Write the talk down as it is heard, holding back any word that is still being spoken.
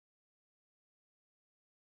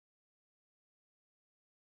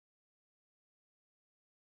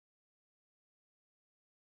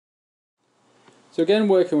So again,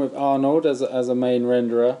 working with Arnold as a main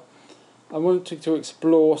renderer, I wanted to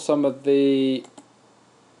explore some of the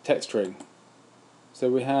texturing. So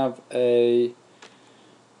we have a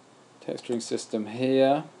texturing system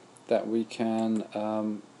here that we can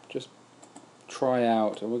just try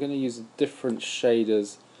out, and we're going to use different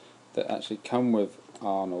shaders that actually come with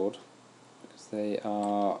Arnold, because they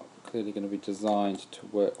are clearly going to be designed to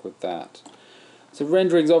work with that. So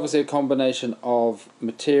rendering is obviously a combination of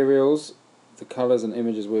materials, the colours and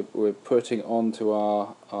images we're putting onto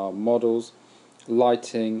our models,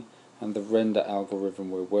 lighting, and the render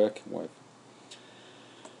algorithm we're working with.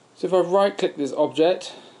 So if I right click this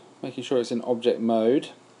object, making sure it's in object mode,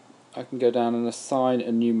 I can go down and assign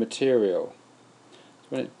a new material. So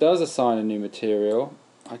when it does assign a new material,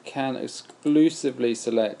 I can exclusively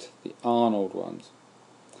select the Arnold ones.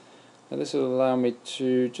 Now this will allow me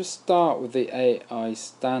to just start with the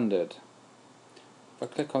aiStandard. If I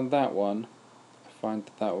click on that one, I find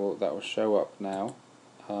that will show up now,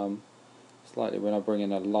 slightly when I bring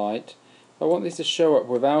in a light. If I want these to show up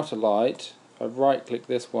without a light, if I right click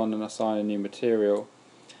this one and assign a new material,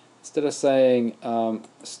 instead of saying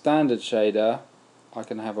standard shader, I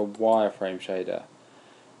can have a wireframe shader.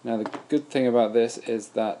 Now the good thing about this is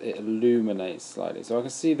that it illuminates slightly, so I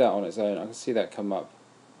can see that on its own. I can see that come up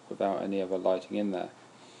without any other lighting in there.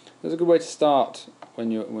 That's a good way to start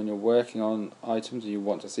when you're working on items and you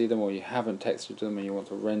want to see them, or you haven't textured them and you want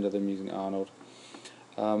to render them using Arnold.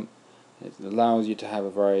 It allows you to have a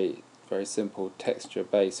very simple texture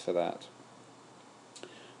base for that.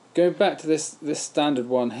 Going back to this standard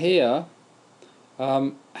one here,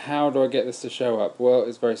 how do I get this to show up? Well,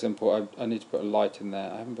 it's very simple. I need to put a light in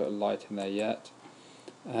there. I haven't put a light in there yet,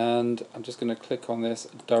 and I'm just going to click on this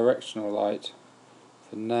directional light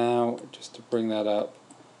for now, just to bring that up,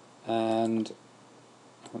 and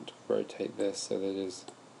I want to rotate this so that it is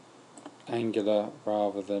angular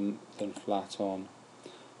rather than flat on.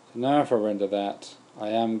 So now if I render that, I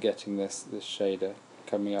am getting this shader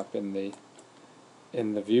coming up in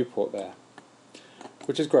the viewport there,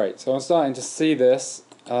 which is great. So I'm starting to see this,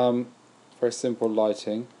 very simple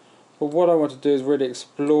lighting. But what I want to do is really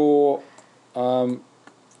explore, further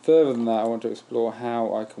than that, I want to explore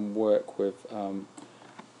how I can work with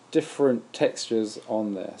different textures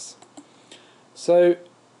on this. So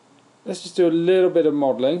let's just do a little bit of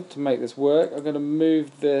modelling to make this work. I'm going to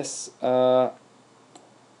move this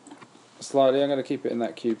slightly. I'm going to keep it in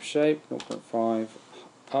that cube shape, 0.5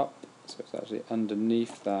 up, so it's actually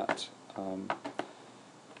underneath that.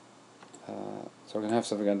 So I can have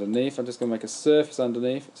something underneath. I'm just going to make a surface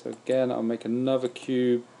underneath. So again, I'll make another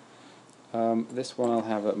cube. This one I'll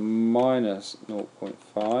have at minus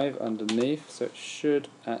 0.5 underneath, so it should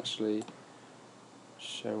actually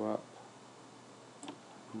show up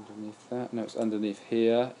underneath that. No, it's underneath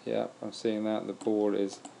here. Yeah, I'm seeing that. The ball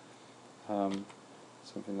is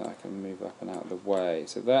something that I can move up and out of the way.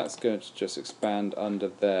 So that's going to just expand under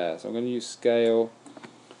there. So I'm going to use scale.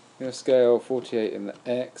 I'm going to scale 48 in the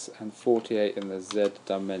X and 48 in the Z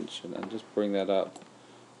dimension, and just bring that up.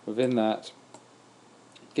 Within that,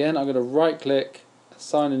 again, I'm going to right click,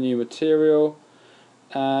 assign a new material,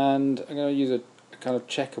 and I'm going to use a kind of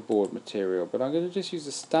checkerboard material, but I'm going to just use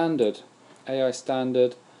the standard,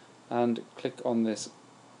 aiStandard, and click on this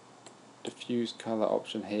diffuse color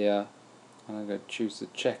option here, and I'm going to choose the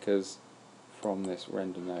checkers from this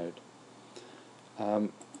render node.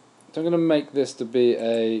 So I'm going to make this to be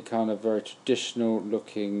a kind of very traditional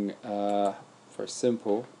looking, very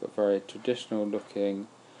simple but very traditional looking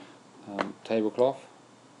tablecloth.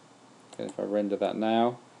 And if I render that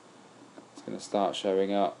now, it's going to start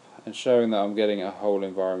showing up and showing that I'm getting a whole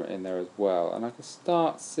environment in there as well. And I can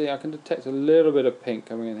I can detect a little bit of pink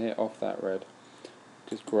coming in here off that red,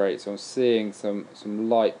 which is great. So I'm seeing some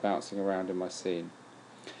light bouncing around in my scene.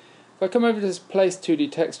 If I come over to this place 2D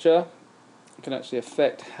texture, I can actually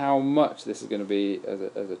affect how much this is going to be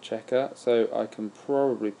as a checker. So I can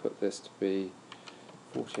probably put this to be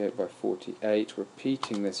 48 by 48,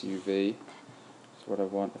 repeating this UV. That's what I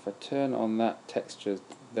want. If I turn on that texture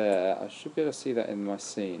there, I should be able to see that in my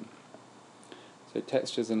scene. So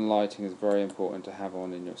textures and lighting is very important to have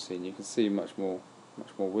on in your scene. You can see much more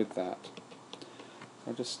with that.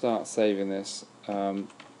 I'll just start saving this.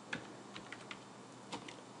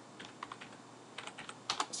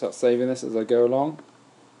 Start saving this as I go along.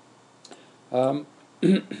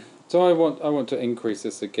 So I want to increase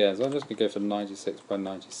this again. So I'm just going to go for 96 by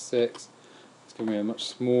 96. It's giving me a much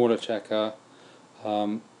smaller checker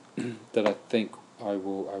that I think I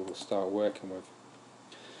will start working with.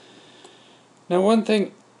 Now, one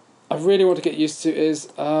thing I really want to get used to is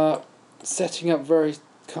setting up very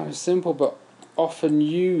kind of simple but often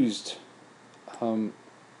used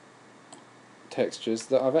textures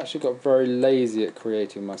that I've actually got very lazy at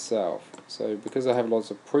creating myself. So because I have lots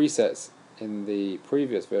of presets in the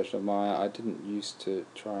previous version of Maya, I didn't used to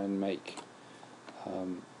try and make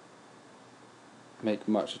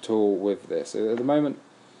much at all with this. So at the moment,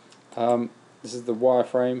 this is the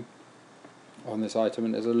wireframe on this item,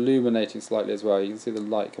 and it's illuminating slightly as well. You can see the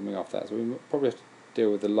light coming off that, so we probably have to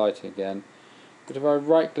deal with the lighting again. But if I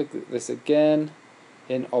right click this again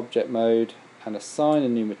in object mode and assign a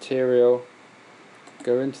new material,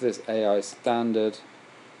 go into this aiStandard,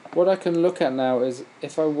 what I can look at now is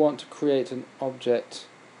if I want to create an object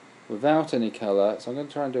without any colour, so I'm going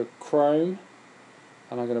to try and do a chrome,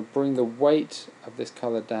 and I'm going to bring the weight of this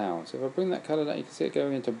colour down. So if I bring that colour down, you can see it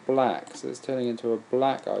going into black, so it's turning into a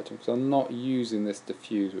black item because I'm not using this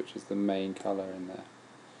diffuse, which is the main colour in there.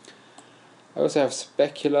 I also have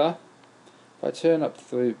specular. If I turn up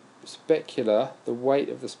the specular, the weight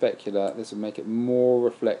of the specular, this will make it more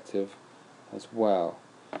reflective as well.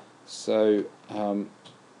 So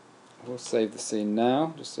we'll save the scene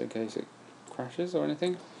now, just in case it crashes or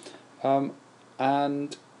anything,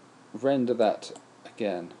 and render that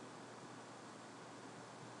again.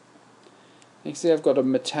 You can see I've got a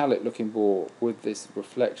metallic looking ball with these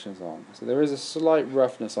reflections on. So there is a slight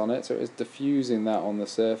roughness on it, so it's diffusing that on the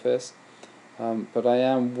surface, but I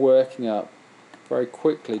am working up very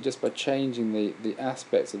quickly just by changing the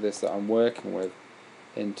aspects of this that I'm working with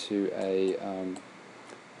into a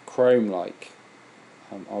chrome-like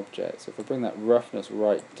object. So if I bring that roughness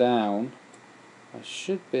right down, I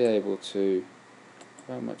should be able to,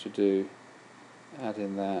 without much ado, add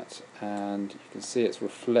in that, and you can see it's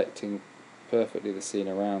reflecting perfectly the scene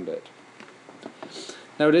around it.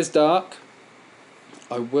 Now it is dark.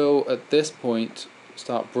 I will at this point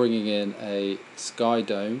start bringing in a sky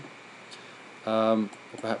dome, or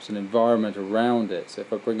perhaps an environment around it. So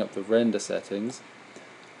if I bring up the render settings,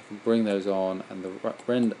 I can bring those on, and the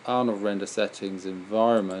Arnold render settings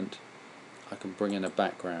environment, I can bring in a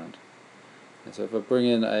background. And so if I bring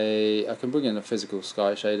in I can bring in a physical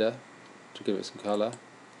sky shader to give it some colour,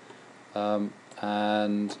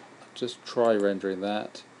 and just try rendering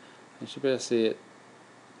that. You should be able to see it.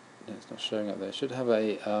 No, it's not showing up there. It should have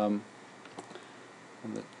a on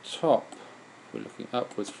the top. If we're looking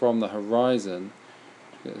upwards from the horizon,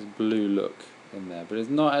 get this blue look in there, but it's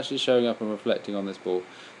not actually showing up and reflecting on this ball.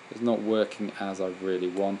 It's not working as I really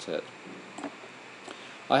want it.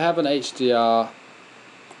 I have an HDR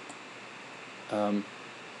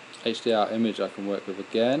image I can work with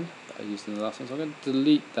again that I used in the last one, so I'm going to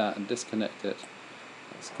delete that and disconnect it,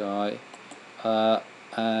 that sky,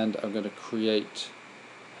 and I'm going to create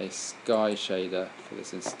a sky shader for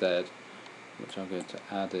this instead, which I'm going to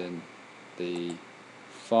add in the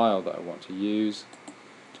file that I want to use.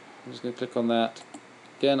 I'm just going to click on that.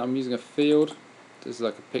 Again, I'm using a field. This is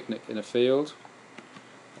like a picnic in a field.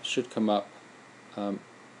 It should come up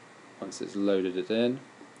once it's loaded it in.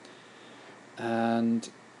 And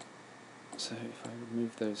so if I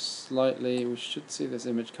remove those slightly, we should see this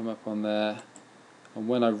image come up on there. And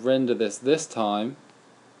when I render this time,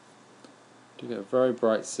 you get a very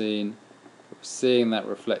bright scene. We're seeing that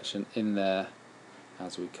reflection in there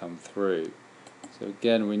as we come through. So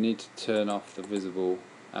again, we need to turn off the visible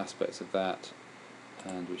aspects of that,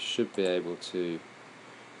 and we should be able to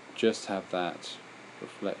just have that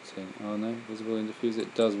reflecting. Oh no, visible in diffuse,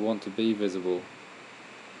 it does want to be visible.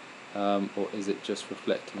 Or is it just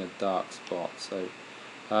reflecting a dark spot? So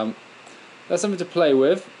that's something to play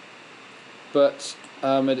with, but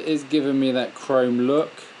it is giving me that chrome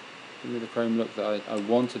look, giving me the chrome look that I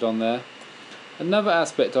wanted on there. Another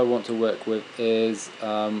aspect I want to work with is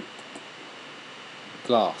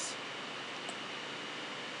glass.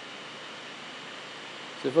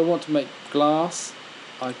 So if I want to make glass,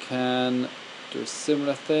 I can do a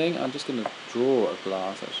similar thing. I'm just going to draw a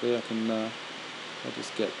glass actually. I'll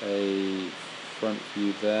just get a front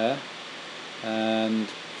view there, and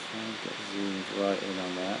I'll get zoomed right in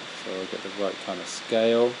on that so I'll get the right kind of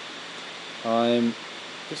scale. I'm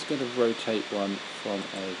just going to rotate one from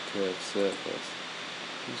a curved surface.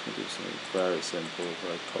 I'm just going to do something very simple,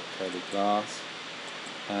 very cocktaily glass,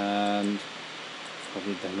 and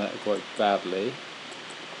probably done that quite badly,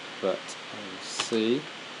 but I will see.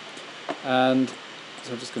 And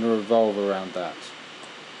so I'm just going to revolve around that.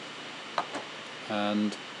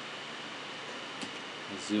 And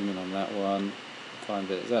zoom in on that one. I find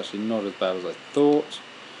that it's actually not as bad as I thought,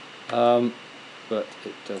 but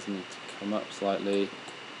it does need to come up slightly.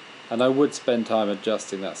 And I would spend time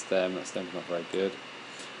adjusting that stem. That stem's not very good.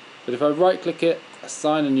 But if I right click it,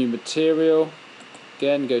 assign a new material,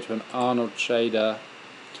 again go to an Arnold shader.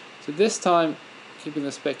 So this time, keeping the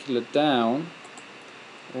specular down,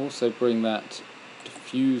 also bring that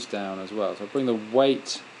diffuse down as well. So I bring the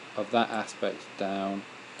weight of that aspect down,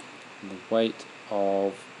 and the weight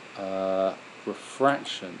of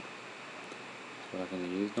refraction. That's what I'm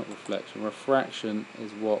going to use, not reflection. Refraction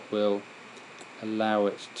is what will allow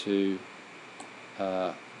it to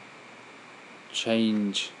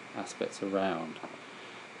change aspects around.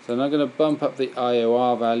 So now I'm going to bump up the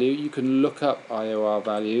IOR value. You can look up IOR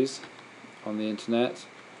values on the internet.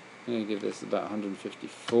 I'm going to give this about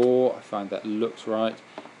 154. I find that looks right.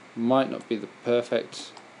 Might not be the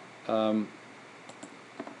perfect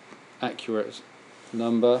accurate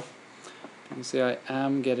number. You can see I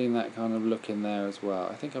am getting that kind of look in there as well.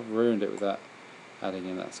 I think I've ruined it without adding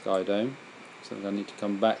in that sky dome. Something I need to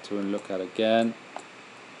come back to and look at again.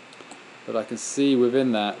 But I can see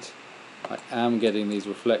within that I am getting these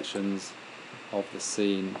reflections of the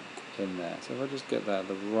scene in there. So if I just get that at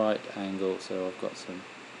the right angle, so I've got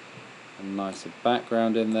a nicer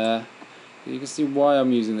background in there. You can see why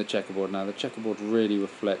I'm using the checkerboard now. The checkerboard really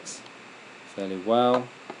reflects fairly well.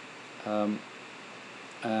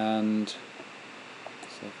 And so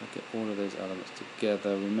if I get all of those elements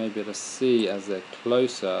together, we may be able to see as they're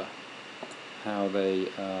closer how the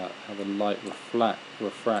light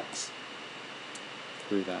refracts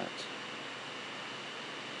through that.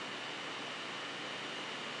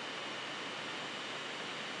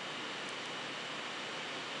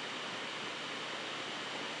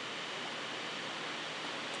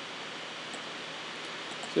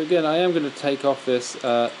 So again, I am going to take off this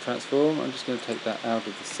transform. I'm just going to take that out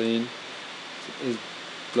of the scene. It is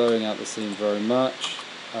blowing out the scene very much.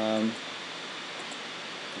 Cut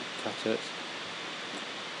it.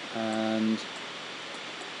 And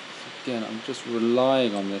again, I'm just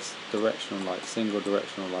relying on this directional light, single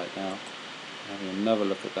directional light now. Having another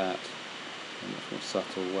look at that in a much more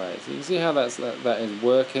subtle way. So you can see how that is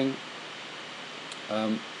working.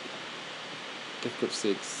 Difficult to see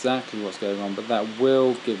exactly what's going on, but that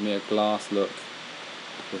will give me a glass look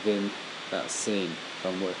within that scene if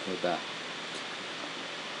I'm working with that.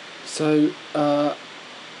 So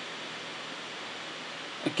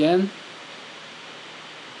again,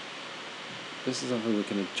 this is something we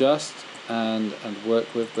can adjust and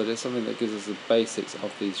work with, but it's something that gives us the basics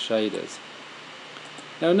of these shaders.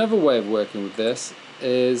 Now another way of working with this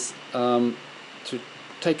is to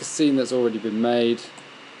take a scene that's already been made,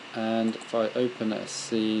 and if I open a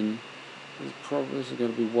scene, this is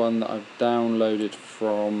going to be one that I've downloaded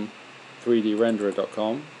from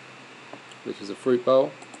 3drenderer.com, which is a fruit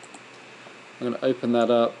bowl. I'm going to open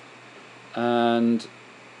that up, and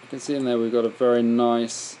you can see in there we've got a very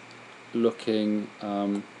nice looking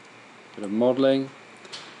bit of modelling.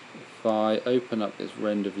 If I open up this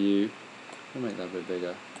render view, I'll make that a bit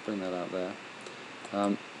bigger, bring that out there.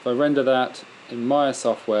 If I render that in Maya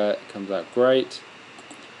software, it comes out great.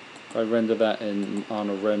 If I render that in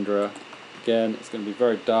Arnold renderer, again it's going to be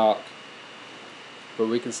very dark, but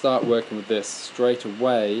we can start working with this straight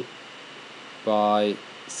away by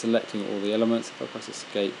selecting all the elements. If I press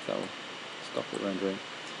escape, that will stop it rendering.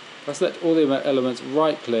 If I select all the elements,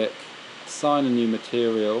 right click, assign a new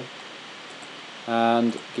material,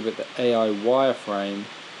 and give it the AI wireframe,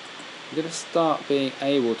 I'm going to start being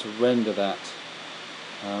able to render that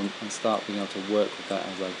and start being able to work with that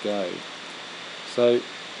as I go. So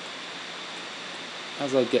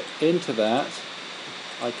as I get into that,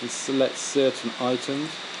 I can select certain items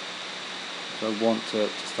that I want to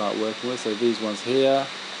start working with. So these ones here,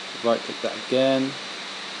 right click that again,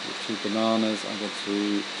 with two bananas. I'm going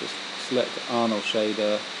to just select the Arnold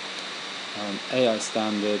shader,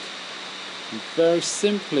 aiStandard, and very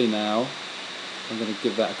simply now I'm going to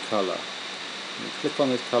give that a colour. I'm going to click on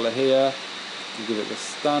this colour here and give it the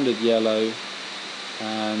standard yellow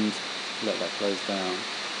and let that close down.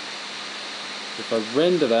 If I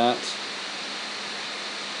render that,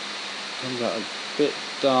 it comes out a bit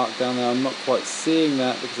dark down there. I'm not quite seeing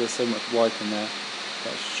that because there's so much white in there.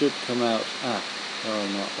 That should come out. No,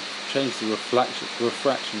 I'm not. I've changed the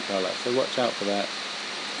refraction colour, so watch out for that.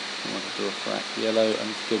 I want it to refract yellow. I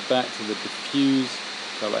need to go back to the diffuse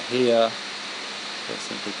colour here. So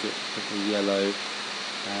simply click the yellow,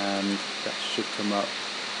 and that should come up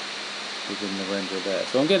within the renderer there.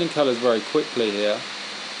 So I'm getting colours very quickly here.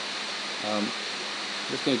 I'm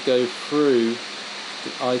just going to go through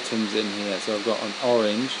the items in here. So I've got an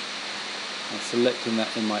orange. I'm selecting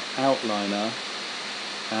that in my outliner,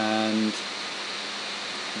 and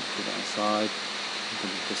put that aside. I'm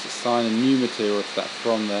going to just assign a new material to that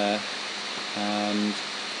from there, and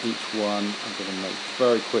each one I'm going to make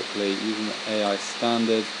very quickly using the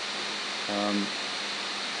aiStandard.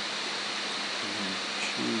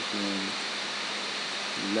 Choosing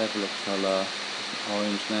level of colour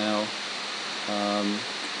orange now.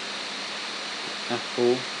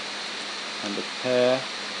 Apple and a pear.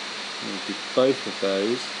 I'm going to do both of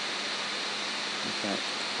those. In fact,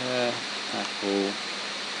 pear, apple.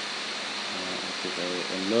 I'll give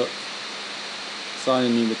a look. Assign a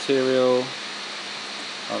new material.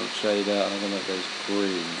 Arnold shader, and I'm going to make those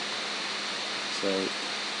green. So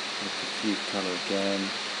diffuse colour again.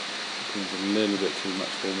 Green's a little bit too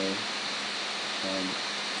much for me.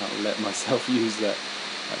 I'll let myself use that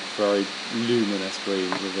very luminous green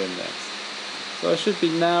within this. So I should be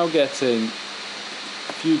now getting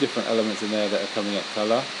a few different elements in there that are coming up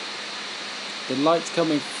colour. The light's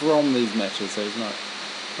coming from these meshes, so it's not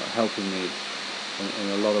helping me in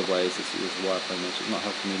a lot of ways. This wireframe mesh, it's not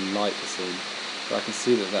helping me light the scene, but I can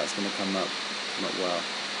see that that's going to come up well.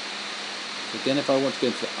 So again, if I want to go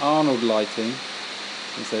into the Arnold lighting,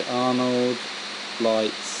 I can say Arnold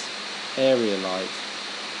lights, area light,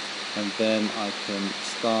 and then I can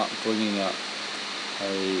start bringing up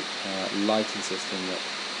a lighting system that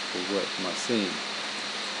will work for my scene.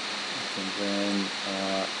 I can then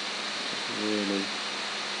just really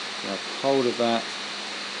grab hold of that,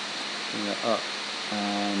 bring that up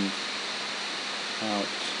and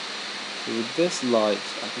out. So with this light,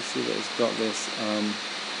 I can see that it's got this,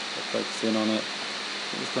 focus in on it,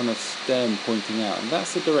 this kind of stem pointing out, and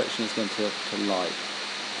that's the direction it's going to light.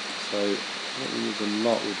 So what we use a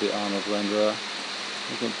lot with the Arnold renderer,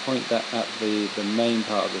 we can point that at the main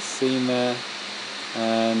part of the scene there,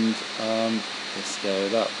 and just scale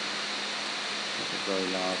it up. Make it very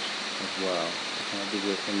large as well. So I'll give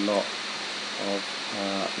it a lot of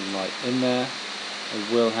light in there.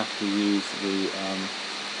 I will have to use the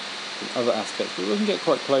other aspects, but we can get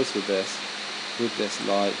quite close with this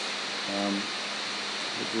light.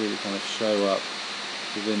 It really kind of show up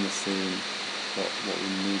within the scene what we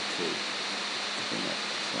need to. Bring that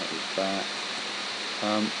slightly back.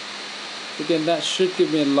 Again, that should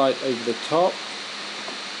give me a light over the top.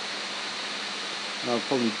 And I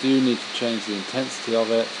probably do need to change the intensity of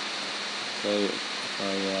it. So if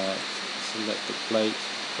I select the plate,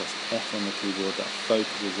 press F on the keyboard, that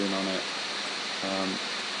focuses in on it.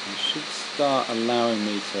 It should start allowing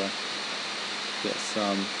me to get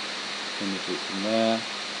some images from there.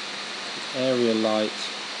 The area light,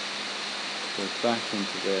 go back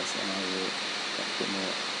into this, and I will get a bit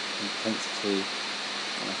more intensity,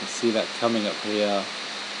 and I can see that coming up here.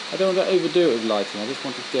 I don't want to overdo it with lighting, I just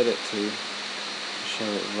want to get it to show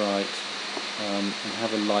it right, and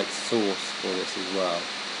have a light source for this as well.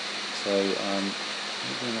 So I'm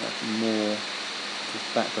going to have more. This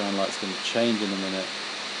background light's going to change in a minute.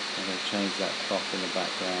 I'm going to change that cloth in the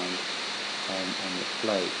background on the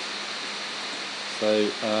plate.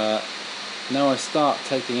 So now I start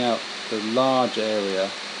taking out the large area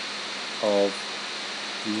of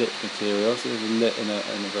lit material. So there's a lit in a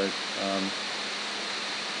very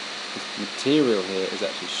this material here is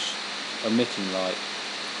actually emitting light.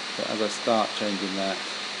 So as I start changing that,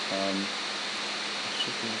 I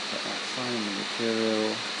should be able to assign the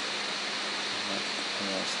material.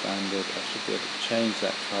 Standard. I should be able to change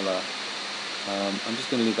that colour. I'm just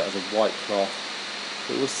going to leave that as a white cloth.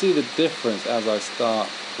 But we'll see the difference as I start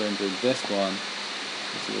rendering this one.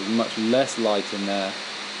 There's much less light in there,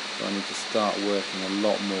 so I need to start working a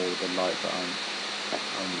lot more with the light that I'm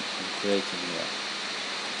creating here.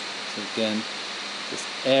 So again, this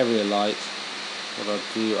area light, what I'll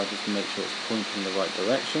do, I'll just make sure it's pointing in the right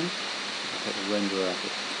direction. I'll take the renderer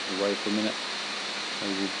away for a minute. I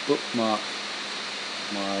will bookmark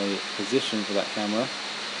my position for that camera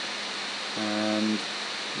and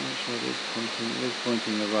make sure it is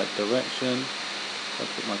pointing in the right direction. I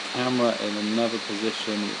put my camera in another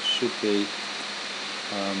position which should be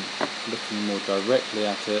looking more directly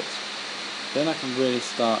at it. Then I can really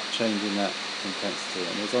start changing that intensity.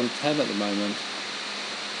 And it's on 10 at the moment,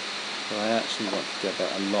 but I actually want to get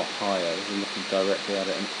that a lot higher. This is looking directly at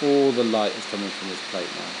it, and all the light is coming from this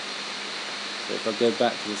plate now. So if I go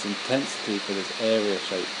back to this intensity for this area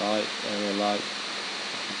light, I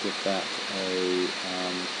can give that a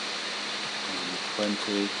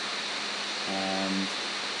 20, and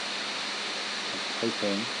I'm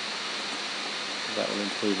hoping that will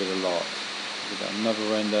improve it a lot. Give that another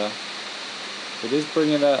render. It is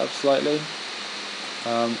bringing that up slightly,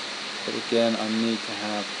 but again I need to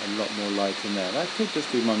have a lot more light in there. That could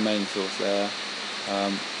just be my main source there,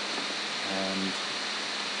 and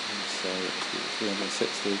so let's do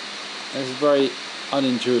 360. And this is very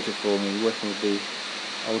unintuitive for me, working with the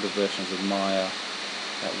older versions of Maya.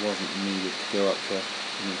 That wasn't needed to go up to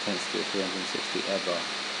an intensity of 360 ever.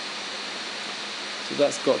 So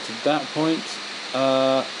that's got to that point.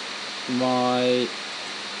 My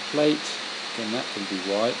plate Again, that can be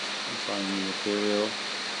white. I'm finding new material,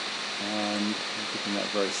 and I'm keeping that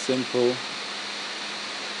very simple.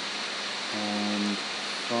 And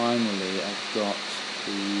finally, I've got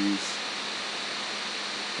these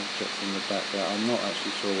objects in the back there. I'm not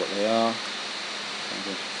actually sure what they are. So I'm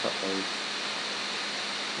going to cut those.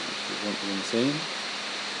 I want them in the scene.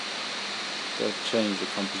 They'll change the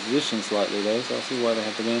composition slightly though, so I'll see why they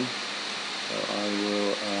have them in. So I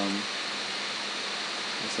will,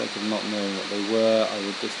 for the sake of not knowing what they were, I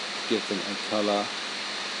will just give them a colour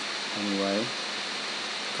anyway.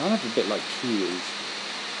 Kind of a bit like kiwis.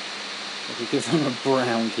 If we give them a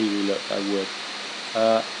brown kiwi look, I would.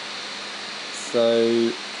 So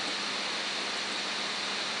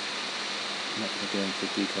I'm not going to go into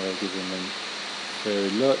detail of giving them a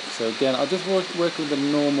fairy look. So again, I'll just work with the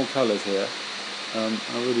normal colours here. I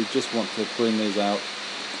really just want to bring these out.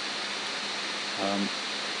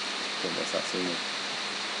 What's that scene?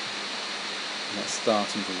 And that's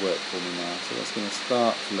starting to work for me now. So that's going to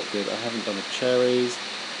start to look good. I haven't done the cherries.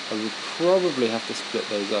 I would probably have to split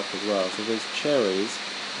those up as well. So those cherries,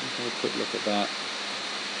 let's have a quick look at that.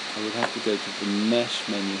 I would have to go to the mesh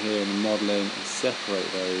menu here in the modelling and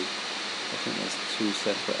separate those. I think there's two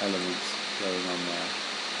separate elements going on there.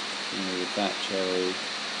 With that cherry,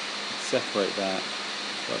 separate that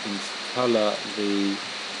so I can colour the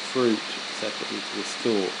fruit separately to the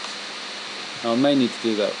stalks. Now I may need to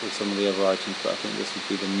do that with some of the other items, but I think this would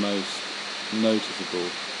be the most noticeable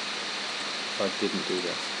if I didn't do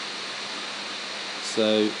this.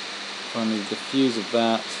 So finally the diffuse of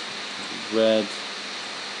that, red,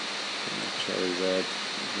 cherry red,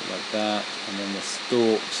 like that, and then the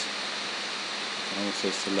stalks I can also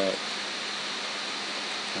select,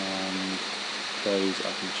 and those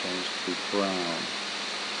I can change to be brown.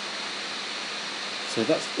 So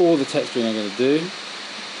that's all the texturing I'm going to do.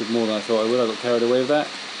 Did more than I thought I would. I got carried away with that,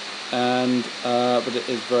 and but it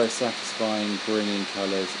is very satisfying bringing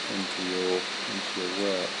colours into your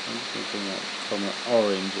work. I'm just going to bring that from an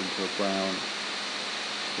orange into a brown.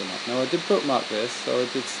 Now I did bookmark this, so I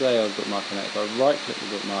did say I was bookmarking it. If I right click the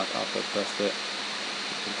bookmark after I pressed it,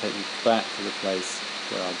 it can take me back to the place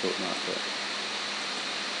where I bookmarked it.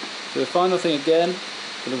 So the final thing again, I'm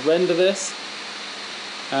going to render this,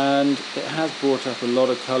 and it has brought up a lot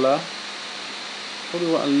of colour. Probably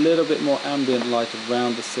want a little bit more ambient light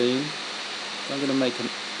around the scene. So I'm going to make an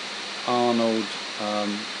Arnold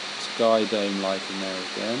sky dome light in there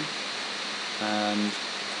again, and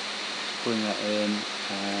bring that in,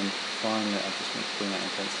 and finally I just want to bring that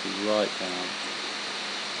intensity right down.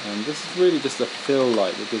 And this is really just a fill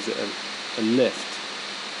light that gives it a lift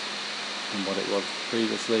from what it was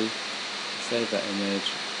previously. Save that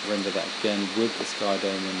image, render that again with the sky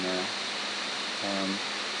dome in there. I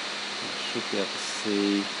should be able to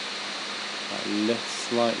see that lift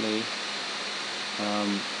slightly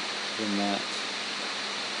in that.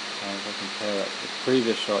 If I compare that to the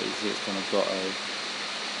previous shot, you see it's kind of got a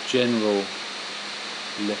general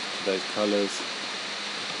lift to those colours.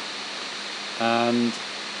 And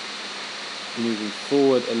moving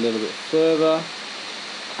forward a little bit further,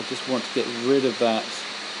 I just want to get rid of that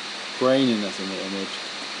graininess in the image,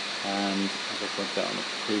 and as I pointed out on the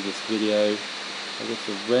previous video, I go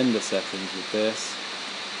to the render settings with this.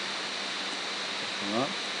 Come up.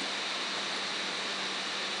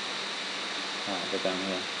 They're down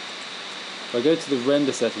here. If I go to the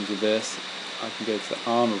render settings with this, I can go to the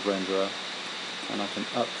Arnold renderer and I can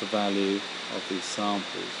up the value of these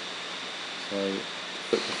samples. So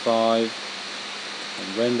put to 5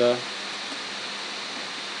 and render.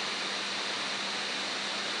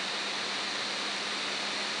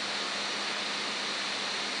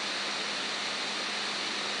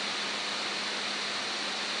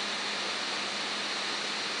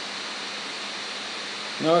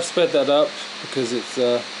 Now I've sped that up because it's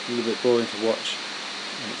a little bit boring to watch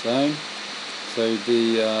on its own. So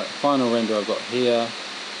the final render I've got here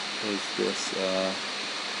is this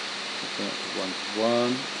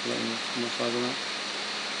 1:1,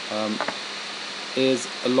 is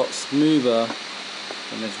a lot smoother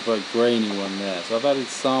than this very grainy one there. So I've added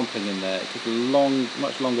sampling in there. It took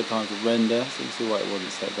much longer time to render, so you can see why it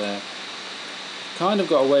wasn't set there. Kind of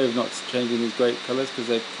got away with not changing these grape colours because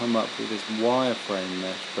they've come up with this wireframe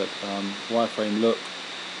mesh, but wireframe look,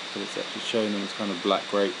 but it's actually showing them as kind of black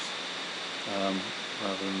grapes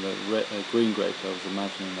rather than the green grapes I was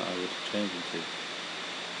imagining that I would change them to.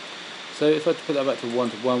 So if I put that back to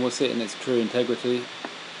 1:1, we'll see it in its true integrity,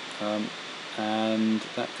 and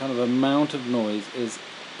that kind of amount of noise is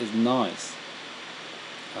nice.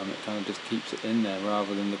 It kind of just keeps it in there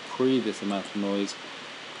rather than the previous amount of noise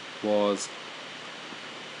was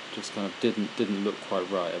just kind of didn't look quite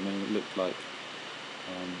right. I mean, it looked like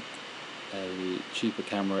a cheaper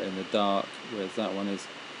camera in the dark, whereas that one is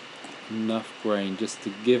enough grain just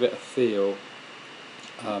to give it a feel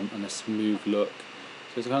and a smooth look.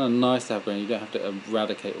 So it's kind of nice to have grain. You don't have to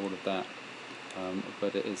eradicate all of that,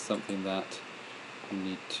 but it is something that you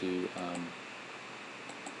need to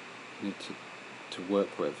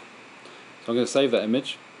work with. So I'm going to save that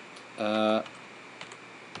image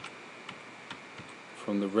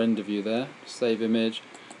from the render view there. Save image,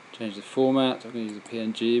 change the format. I'm going to use a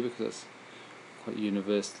PNG because that's quite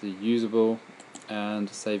universally usable, and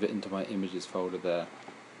save it into my images folder there.